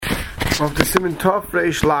of the Siman Tov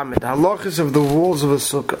Reish Lamed, halachas of the walls of a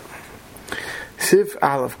sukkah. Sif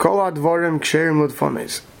Aleph, Kol Advarim Ksherim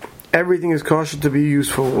L'Dfanes. Everything is kosher to be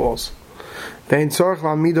used for walls. Vein Tzarech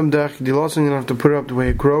La'amidam Derech Gdilas, you don't have to put it up the way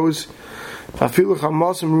it grows. Afilu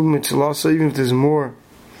Chamasim Rum Mitzilasa, even if there's more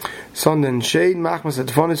sun than shade, Machmas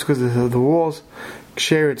Advanes, because of the walls,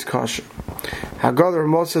 Ksher it's kosher. Haggadah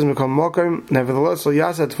Ramah says, Mekam Mokim, nevertheless, Lo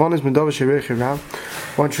Yasa Advanes Medav Sherech Rav.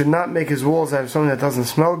 One should not make his walls out of something that doesn't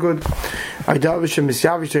smell good. Or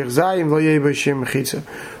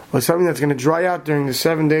something that's going to dry out during the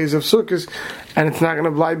 7 days of Sukkot, and it's not going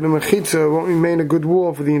to blind b'mechitza. It won't remain a good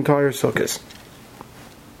wall for the entire Sukkot.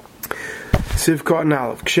 Sivkot and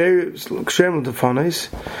Aleph. Kshem l'defanis.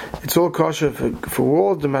 It's all kosher for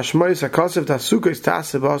walls. The mashmois hakasev tasukos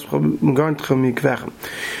tasebas m'garn tchum mikvechem.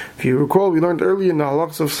 If you recall, we learned earlier in the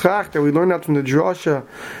halachas of schach that we learned that from the drasha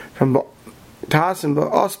from Tasim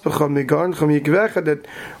ba'aspecha megarn chum yikvecha, that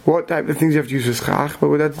what type of things you have to use for schach,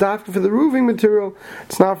 but that's dafka for the roofing material,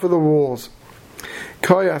 it's not for the walls.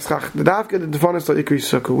 Kaya schach, the dafka the defanis la ikri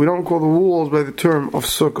sukkah. We don't call the walls by the term of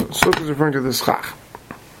sukkah. Sukkah is referring to the schach.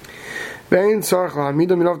 Vein tzarech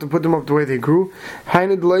la'amidam, you don't have to put them up the way they grew.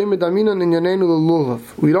 Hainid lo'im medaminon in yanenu l'lulav.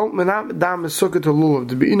 We don't menam dam sukkah to lulav.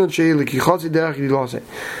 To be inot she'eli ki chotzi derech dilase.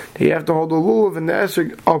 You have to hold the lulav and the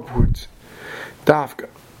esrog upwards. Dafka.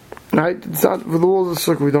 Right? It's not for the walls of the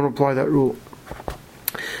sukkah, we don't apply that rule.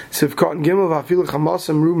 Sivkot and Gimel v'afilu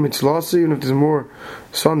chamasam ru mitzlasi, even if there's more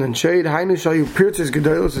sun than shade. Hainu shayu pirtzes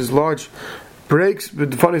gedolos is large breaks, but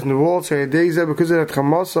the fun is in the walls. Say dezeh because of that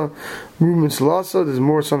chamasa ru mitzlasa, there's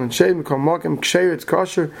more sun than shade. Mekam makim ksheir it's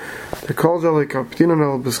kosher. The calls are like kaptinon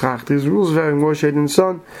el b'schach. These rules having more shade than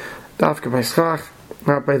sun, dafka by schach,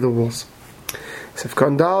 not by the walls. If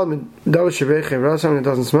kandal it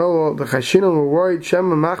doesn't smell well, the chashinon were worried.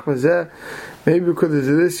 Shem machmazeh, maybe because there's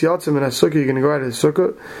this yatzim in a sukkah, you're going to go out of the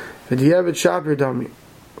sukkah. But you have it shop your dummy.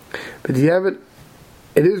 But you have it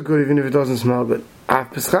is good even if it doesn't smell good.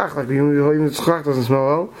 Af peschach, like even the peschach doesn't smell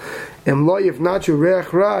well. And loy, if not your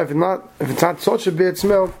reach ra, if it's not such a bad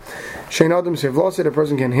smell, shein adam sev lost it, a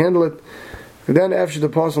person can handle it. But then after the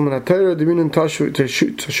apostle menatayra, the minin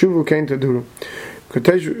tashuvu came to do.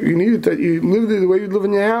 You need it that you live the way you live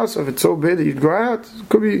in your house. If it's so bad that you'd go out, it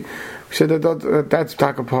could be. We said that's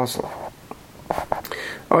tak apostle.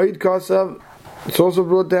 Aid kasav. It's also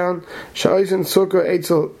brought down. Sha'is and sukkah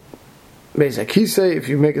eitzel beisakise. If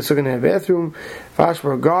you make a sukkah in a bathroom,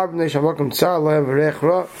 fashbar garb neshamakam tsar lehem v'reich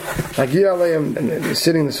ra. Lagia lehem, and you're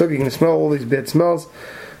sitting in the sukkah, you can smell all these bad smells.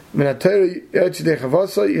 Menatayr yotzi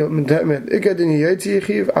dechavasa. Med ikadin yotzi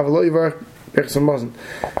yichiv avlo yivarch pechsamazon.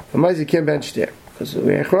 The mice you can't bench there. Because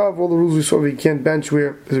all the rules we saw, we can't bench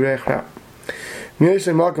where there's Reich Rav. If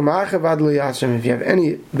you have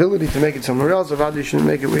any ability to make it somewhere else, you shouldn't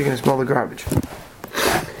make it where you're going to smell the garbage. If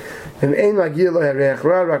the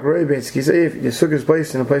sukkah is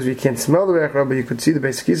placed in a place where you can't smell the Reich Rav, but you could see the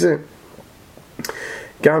Beis Kisa,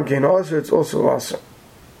 it's also awesome.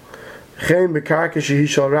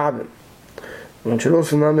 One should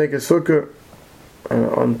also not make a sukkah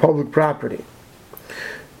on public property.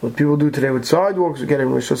 What people do today with sidewalks, getting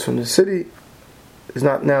rishos from the city, is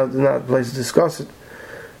not a place to discuss it.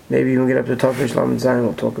 Maybe even get up to Tafish Lamed Zayin,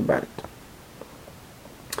 we'll talk about it.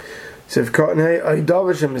 So if Kotnei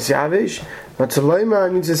Aidavish and Misyavish, but Salaima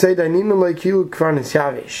means to say Dainina like you Kvan is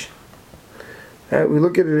Yavish. We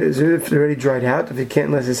look at it as if it's already dried out, if it can't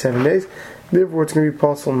last 7 days, therefore it's going to be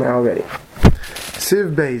possible now already.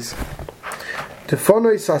 Siv Beis.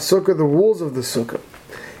 Tefonoi Sasukkah, the walls of the sukkah.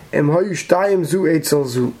 Which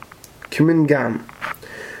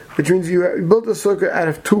means you built a sukkah out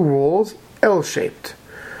of two walls, L-shaped.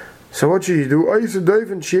 So what should you do?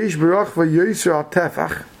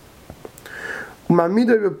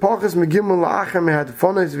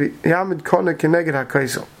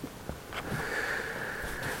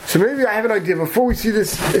 So maybe I have an idea. Before we see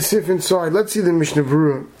this sif inside, let's see the Mishnah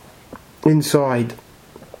Berurah inside.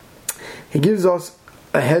 He gives us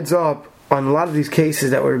a heads up on a lot of these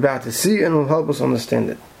cases that we're about to see, and will help us understand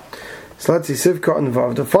it. So let's see, Sivkot and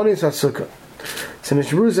Vav. The funniest Sukkah. So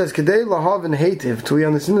Mishnah Berurah says, Kedei lahav and hativ, till we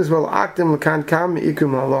understand as well, Aktim lakan kam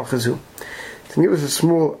ikum halachazu. To give us a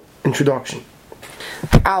small introduction.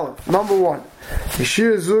 Aleph, number 1.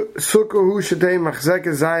 Yeshir Sukkah hu shetei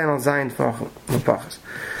machzeke zayin al zayin tfachim.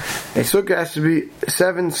 A Sukkah has to be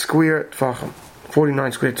 7 square tfachim.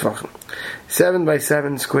 49 square tfachim. 7 by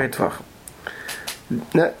 7 square tfachim.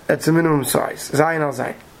 That's the minimum size. Zayin al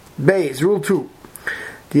Zayin. Beis, rule 2.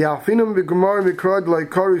 The Alfinum b'Gemara b'Krod like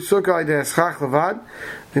Kari Sukkah ide Schach levad.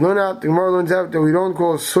 We learn out. The Gemara learns out that we don't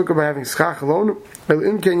call a Sukkah by having Schach alone. El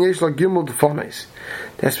Im Ken Yesh la Gimel Defanes.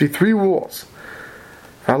 There has to be 3 walls.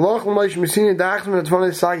 But we have Loch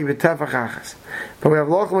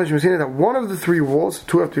Mishmesina that one of the three walls,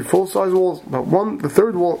 two have to be full-size walls, but the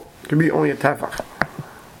third wall can be only a tefach.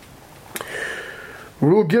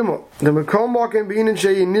 Rule Gimel: the Mekom Makim Beinin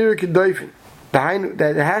Shei Nir Kedoifin.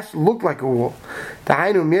 That it has to look like a wall. If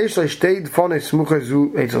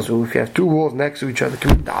you have two walls next to each other,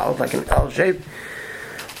 like an L shape,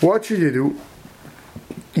 what should you do?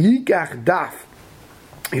 You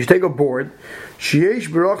should take a board that's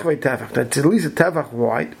at least a tefach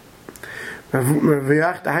wide.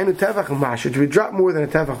 It should drop more than a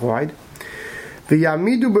tefach wide.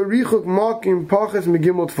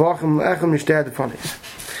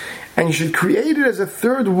 And you should create it as a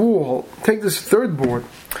third wall. Take this third board.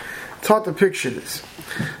 It's hard to picture this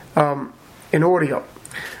in audio,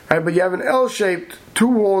 right? But you have an L-shaped, two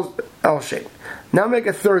walls, L-shaped. Now make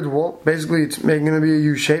a third wall. Basically, it's going to be a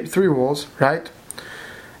U-shape, three walls, right?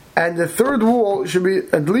 And the third wall should be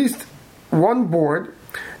at least one board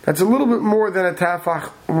that's a little bit more than a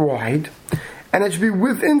tefach wide, and it should be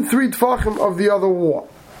within 3 tefachim of the other wall.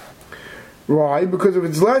 Why? Because if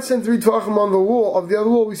it's less than 3 tefachim on the wall of the other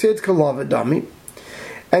wall, we say it's kalava dami,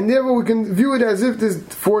 and therefore we can view it as if there's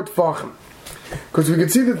 4 tefachim, because we can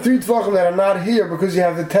see the 3 tefachim that are not here because you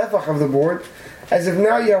have the tefach of the board, as if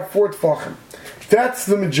now you have 4 tefachim. That's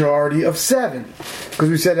the majority of 7, because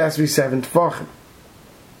we said it has to be 7 tefachim.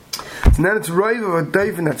 And then it's raiv of a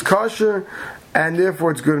daifin that's kosher, and therefore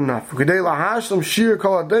it's good enough.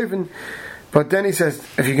 But then he says,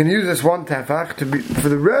 if you can use this one tefach to be for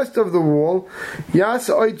the rest of the wall,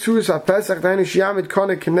 yasa oy tzuris ha-pesach dainu shiyamid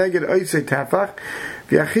kone keneged oysei tefach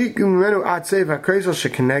v'yachik umenu atzei v'akoisel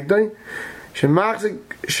shekenegdoi shemachzik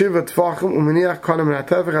shiva tefachim umeniach kone min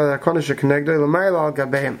ha-tefach al ha-kone shekenegdoi l'mayla al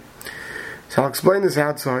gabeim. So I'll explain this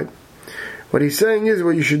outside. What he's saying is,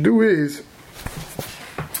 what you should do is,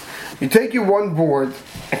 you take your one board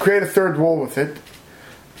and create a third wall with it,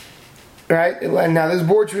 right? And now this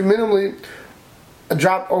board should be minimally a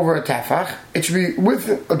drop over a tefach. It should be with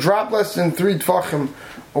a drop less than 3 tefachim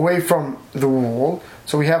away from the wall.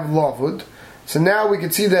 So we have lavud. So now we can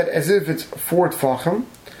see that as if it's 4 tefachim.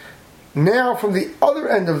 Now from the other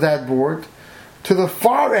end of that board to the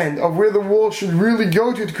far end of where the wall should really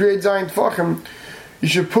go to create Zayin tefachim, you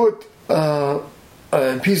should put a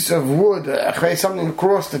piece of wood, something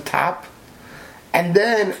across the top, and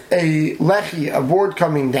then a lechi, a board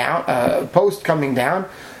coming down, a post coming down.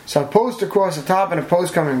 So a post across the top and a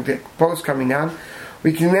post coming down.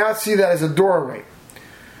 We can now see that as a doorway.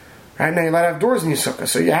 Right now, you might have doors in your sukkah.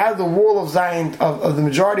 So you have the wall of Zion of the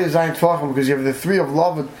majority of Zion Tefachim, because you have the 3 of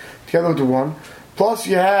Lavud together with the 1. Plus,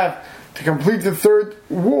 you have to complete the third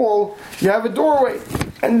wall. You have a doorway,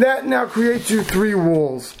 and that now creates you 3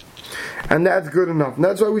 walls. And that's good enough. And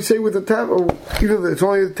that's why we say with the tefach, even if it's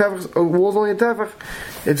only the tefach, wall's only a tefach,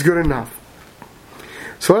 it's good enough.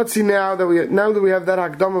 So let's see now that we have that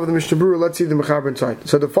hakdam of the Mishnah Berurah, let's see the mechaber inside.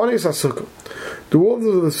 So the funny is sukkah, the walls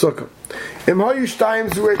of the sukkah. If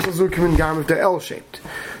they're L-shaped.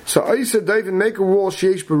 So I said, David, make a wall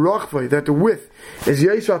sheish berachvay, that the width is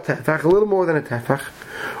yesha tefach, a little more than a tefach.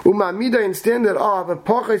 Umamida, and stand it up at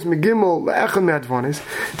pachis megimel le'echad me'advanis,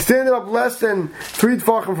 stand it up less than 3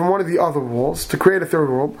 tefachim from one of the other walls to create a third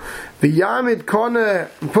wall. The yamid kone,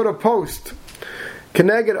 put a post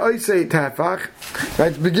keneged oisei tefach,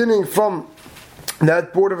 right, beginning from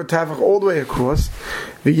that board of a tefach all the way across.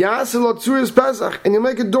 The yaselot tzuris pesach, and you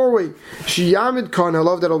make a doorway. Shiyamid kone, I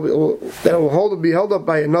love that will be held up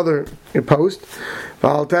by another post.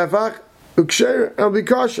 Val tefach uksher, and be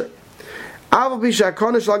kosher. Even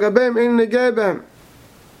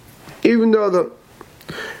though the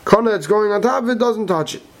kone that's going on top of it doesn't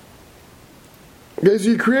touch it. Okay, so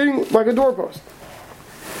you're creating like a doorpost.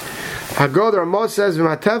 Haggadah Ramah says,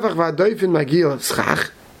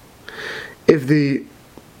 if the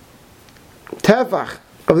tefach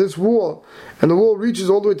of this wall and the wall reaches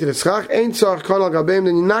all the way to the schach, then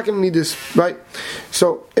you're not going to need this, right?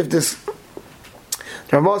 So if this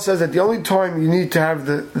Ramah says that the only time you need to have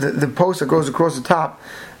the post that goes across the top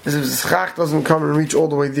is if the schach doesn't come and reach all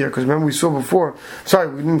the way there. Because remember we saw before,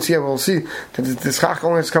 we didn't see it, we'll see that the schach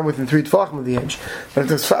only has to come within 3 tefachim of the edge. But if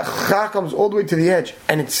the schach comes all the way to the edge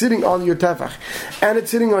and it's sitting on your tefach and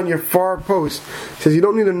it's sitting on your far post, it says you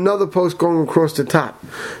don't need another post going across the top.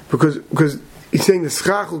 Because he's saying the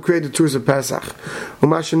schach will create the Tzuras of Pesach.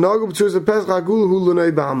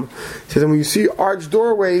 He says, when you see arched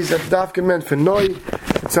doorways, that's dafka meant for noi.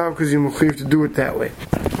 It's not because you're mechuyev to do it that way.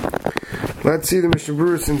 Let's see the Mishnah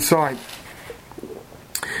Berurah inside.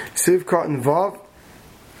 Sivkot and Vav.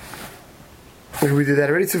 We did that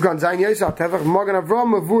already. Sivkot and Zayin Yisrael Tefach Magen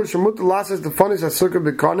Avram Mavur Shemut Lasses the Fanis Asukah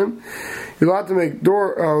Bekanim You're allowed to make the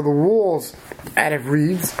walls out of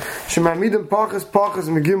reeds. Shemamidim pachas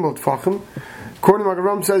megimel tfachim. According to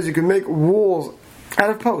Rambam says you can make walls out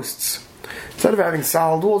of posts. Instead of having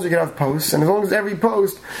solid walls, you can have posts, and as long as every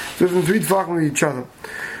post is within 3 tfachim of each other.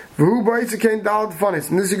 And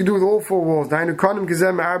this you can do with all 4 walls. You can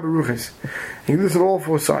do this on all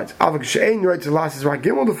 4 sides. But if you're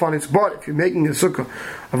making a sukkah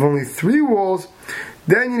of only 3 walls,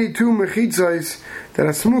 then you need 2 mechitzos that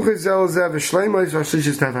are smuches zelzev shleimus or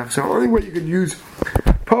shishis tefach. So the only way you could use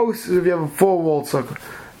posts is if you have a 4-walled sukkah.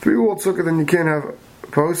 3-walled sukkah, then you can't have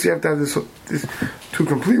posts. You have to have this 2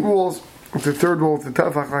 complete walls with the 3rd wall with the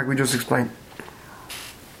tefach, like we just explained.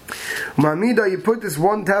 Mamida, you put this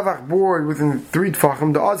 1 tefach board within 3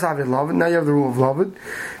 tefachim. The odds have it loved. Now you have the rule of loved.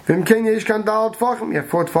 Vim ken yesh kan dal tefachim. You have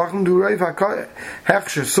 4 tefachim. Do reif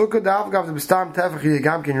hechsher sukkah. Daf gav the bestam tefach hier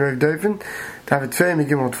gam ken reif deufen. Da have 2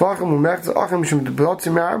 megimel tefachim. Und merkt ze achem mishum de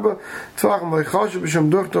belotzim arbe tefachim v'chashu b'shem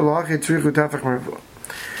duchter lach yitzrichu tefach mervu.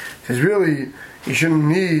 Says really you shouldn't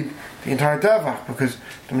need the entire tefach because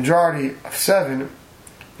the majority of 7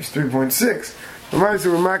 is 3.6. The mice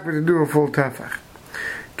were makbid to do a full tefach.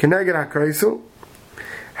 Keneged HaKaisel,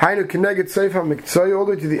 Hainu Keneged Seifa Miktsai, all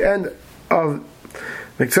the way to the end of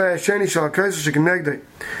Miktsai Hasheni Shal HaKaisel Shekeneged.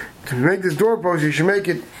 To make this doorpost, you should make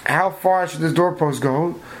it, how far should this doorpost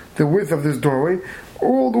go, the width of this doorway,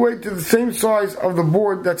 all the way to the same size of the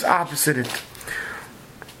board that's opposite it.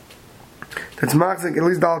 That's Machzik at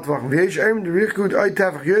least Dalat Tvachim. V'yesh Eim D'Richgut Oy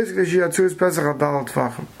Tefach Yosek L'Shir Atzuris Pesach Al Dalat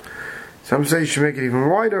Tvachim. Some say you should make it even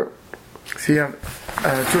wider. So you have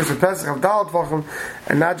Tzuris of Pesach of Dalat Tvachim,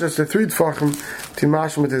 and not just the 3 Tvachim to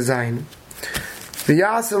mash with the Zayin. The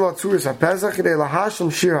Yasel of Tzuris of Pesach, they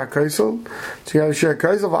lahashim Shir HaKaisel. So you have Shir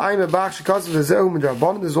HaKaisel, v'ayim v'bach shekasav v'zehu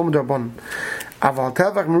m'drabanan, there's all m'drabanan. Aval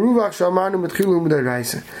Tevach meruvach shamarnu m'tchilu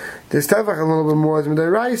m'dayraisa. This Tevach a little bit more is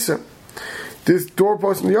m'dayraisa. This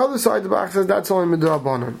doorpost on the other side, the Bach says that's only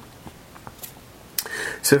m'drabanan.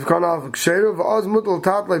 So if not only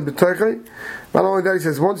that, he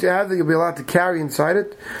says once you have it, you'll be allowed to carry inside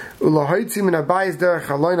it. And you'll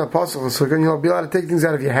be allowed to take things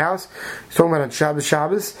out of your house. He's talking about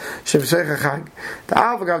Shabbos. Says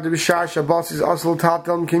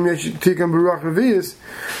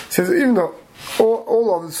even though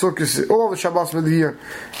all of the sukkahs, all of the Shabbos of the year,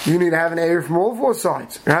 you need to have an area from all 4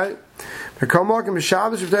 sides, right?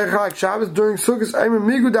 Shabbos during Sukkot, I'm a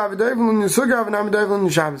migu davidayvul and Sukkot have an amadayvul in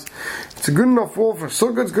Shabbos. It's a good enough wall for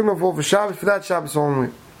Sukkot, it's good enough wall for Shabbos, for that Shabbos only.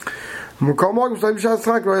 Shabbos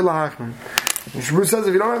says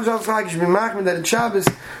if you don't have Shabbos Chag, you should be machmir that at Shabbos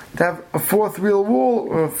to have a 4th real wall,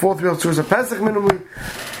 or a 4th real Tzuris of Pesach minimally,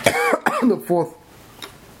 on the 4th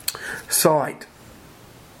side.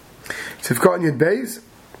 So if you've got in your base,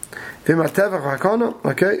 okay,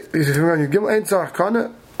 if you've got in your Gimel Ein Tzarech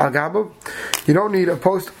Kana, you don't need a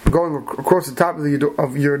post going across the top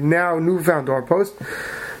of your now newfound doorpost.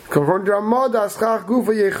 The Ramah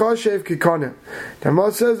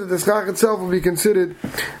says that the schach itself will be considered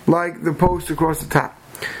like the post across the top.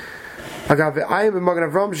 They ask,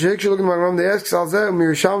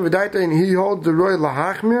 and he holds the roy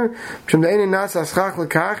lahachmir,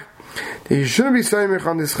 that you shouldn't be saying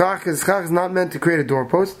on the schach, because the schach is not meant to create a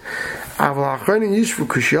doorpost. It's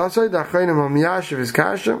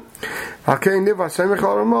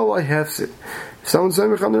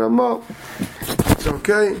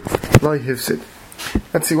okay,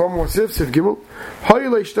 let's see one more sif gimel.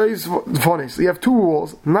 You have 2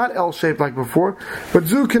 walls, not L-shaped like before, but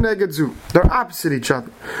zu keneged zu. They're opposite each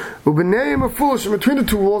other. Between the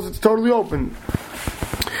 2 walls, it's totally open.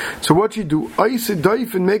 So what you do,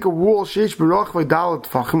 and make a wall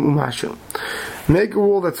make a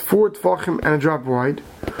wall that's 4 tfachim and a drop wide.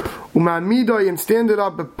 And stand it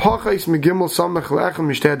up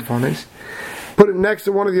put it next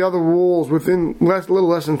to one of the other walls within little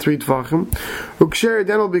less than 3 tfachim. Then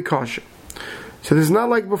it'll be kosher. So this is not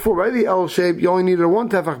like before, by the L shape, you only needed a 1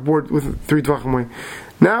 tefach board with 3 tfachim away.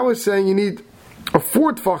 Now it's saying you need a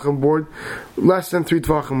 4 tfachim board, less than 3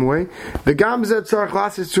 tfachim away. The gam zet tzarich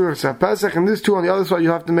lasis tzuris ha-pesach, and this 2 on the other side, you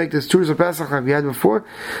have to make this tzuris ha-pesach like we had before.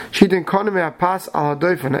 Shiten konem ha-pas al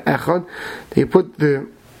ha-doif on echad. You put the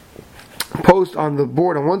post on the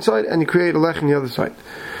board on one side, and you create a lech on the other side.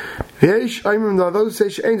 Those say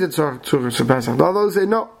she'ein zet tzuris ha-pesach. Others say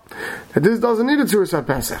no, that this doesn't need a tzuris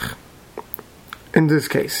ha-pesach. In this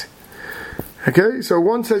case. Okay, so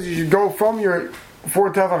one says you should go from your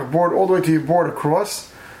 4 tefach board all the way to your board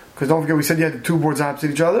across, because don't forget we said you had the 2 boards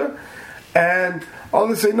opposite each other, and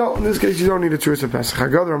others say no, in this case you don't need a tzuris of Pesach. The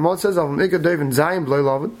Ramah says the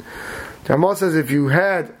Ramah says if you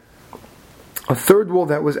had a 3rd wall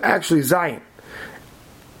that was actually Zion,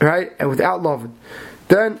 right, and without loving.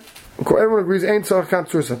 Then everyone agrees ain't tzarich kan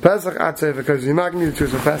tzuras Pesach atzeh, because you're not going to need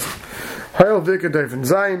tzuras Pesach. Hayel vika dofen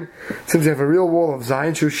zayin, since you have a real wall of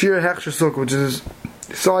zayin, shushir hechsher sukkah, which is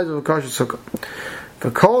the size of a kosher sukkah. The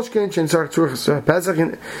kol shkein chen tzarich tzuras Pesach,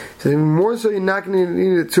 so even more so you're not going to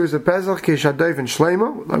need tzuras Pesach kisha dofen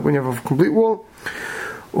shleima, like when you have a complete wall.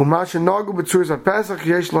 Umasha nagu b'tzuras Pesach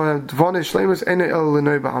yesh lo dvane shleimas ene el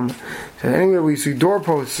lenoi ba'am. So anywhere we see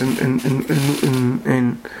doorposts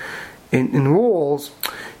in walls,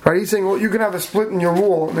 right? He's saying, well, you can have a split in your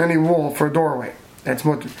wall, in any wall, for a doorway. That's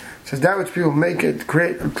mutter. Says that which people make it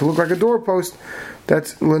create to look like a doorpost.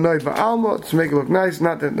 That's lenoi ba'alma, to make it look nice,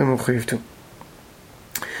 not that they're mechuyev to.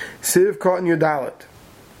 Siv caught in your dalet.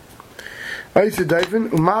 Aisha Daifin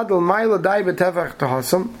umadal ma'ila dai b'tefach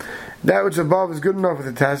tahasam. That which above is good enough with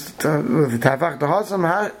the test with the tefach. The hasam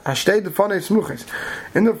hashtei defane smuches.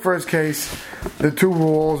 In the first case, the two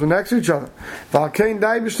walls were next to each other. Valkein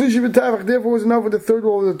dai b'shlishi b'tefach. Therefore, was enough with the third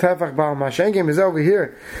wall with the tefach. Baal mashenkim is over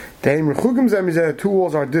here. Dein rechukim zem is that two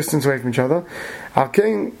walls are distance away from each other.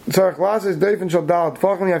 Alkein tzarich lases deifin shal dal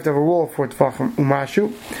tefachim. You have to have a wall for tefachim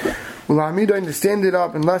umashu. Ulamida and to stand it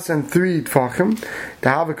up in less than 3 tefachim to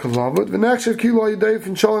have a kalavut. V'nechshav kilo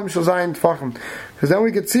yidayif shalom shal zayin tefachim. Because then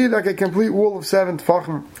we could see it like a complete wall of 7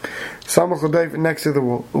 tefachim. Samach yidayif next to the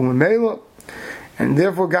wall. Umemela. And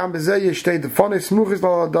therefore gam bezeh yishtei defane smuchis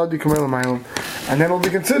la dadi kamel ma'ilom. And then it will be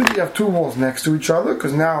considered you have 2 walls next to each other,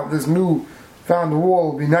 because now this new found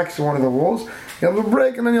wall will be next to one of the walls. You have a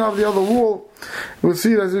break and then you have the other wall. We'll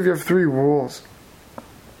see it as if you have 3 walls.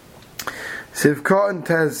 Sivka and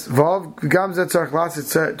Tez Vav Gam Zetzarch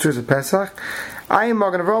Lasit Tzuras Pesach. I am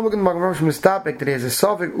Magen Avraham from Mistapik that he has a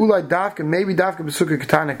suffix Ulai Davka, maybe Davka B'Sukkah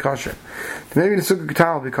Ketana Kosher. Maybe the Sukkah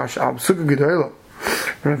Ketana will be kosher. B'Sukkah Gedolah.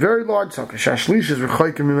 From a very large sukkah, Shashlish is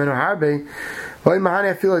Rechoikim Mimenu Harbe. Well, in Mahani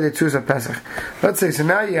I feel like they Tzuras Pesach. Let's say so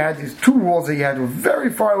now you had these 2 walls that you had were very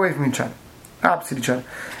far away from each other, opposite each other,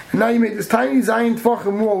 and now you made this tiny Zayin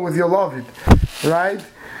Tfachim wall with your Lavid, right?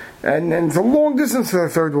 And it's a long distance to the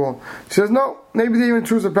third wall. She says, no, maybe the even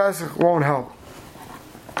Tzuras Pesach won't help.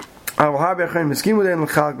 Many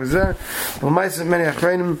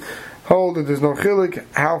achreinim hold that there's no chilik,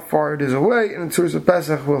 how far it is away, and the Tzuras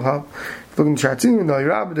Pesach will help. Looking at Shatzim, the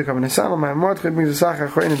Rabbi, the Kabbalah Sama, my Mordechai brings the Sach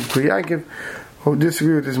achreinim to Kuyakiv, who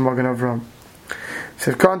disagree with this Magen Avraham.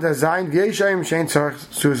 Says, Kanta Zayin, V'yeshayim shein tzarich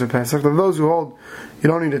Tzuras Pesach. Those who hold you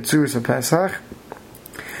don't need a Tzuras Pesach.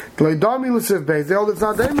 They hold it's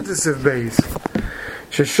not them, it's a siv beis.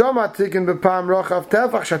 Sheshama tikkun b'pam rochav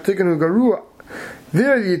tefach shatikkun ugarua.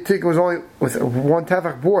 There the tikkun was only with 1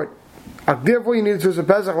 tefach board. Therefore you need to use a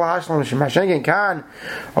pesach lahashlam shemashengen kan.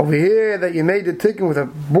 Over here that you made the tikkun with a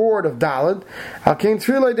board of dalad. Al kein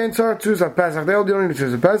tefillah then tzarich tzuz a pesach. They all don't need to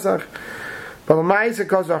use a pesach. But the ma'aseh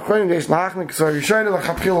calls the achronim deish lahachnik. So you shayne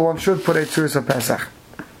l'chapchila one should put a tzuz a pesach.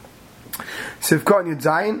 Sivkot yud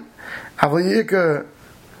zayin. Avli yika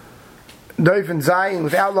Doif and Zayin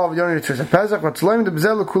without love, you don't need Tzuras Pesach. But Tzloim the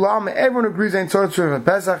Bezel Kulam, everyone agrees ain't Tzuras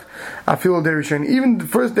Pesach. I feel they Rishon. Even the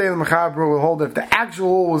first day of the Mechaber will hold that if the actual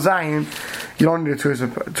wall was Zayin, you don't need a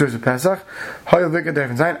Tzuras Pesach. Hayel Vika Doif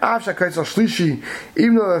and Zayin. Avsha Kaisel Shlishi,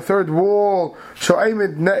 even though the third wall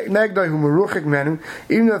Sho'ayimid Negdai Hu Meruchik Menu,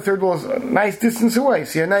 even though the third wall is a nice distance away.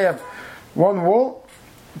 See, now you have 1 wall,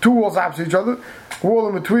 2 walls opposite each other, wall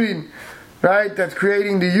in between, right? That's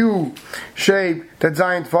creating the U shape that's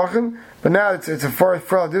Zayin Tfachim. But now it's a far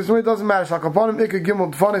this way. It doesn't matter. Shakaponim ikka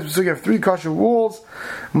gimel tfanis. So you have 3 kosher walls.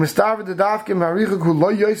 Mustafa the dafkim harichuk hu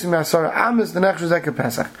lo yosim asara amis the nechshu zeka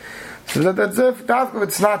pesach. So that's if dafkim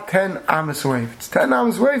it's not 10 amis away. If it's 10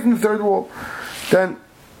 amis away from the third wall, then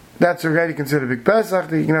that's already considered big pesach.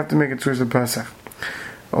 Then you're gonna have to make it Tzuras Pesach.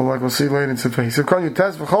 Or like we'll see later in Sefei. So can you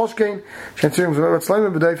test for cholshkein? Shantirim zevot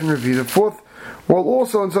sleimer b'day from revi. The 4th wall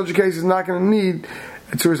also in such a case is not going to need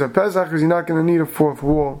a Tzuras Pesach because you're not going to need a 4th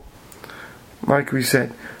wall. Like we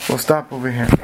said, we'll stop over here.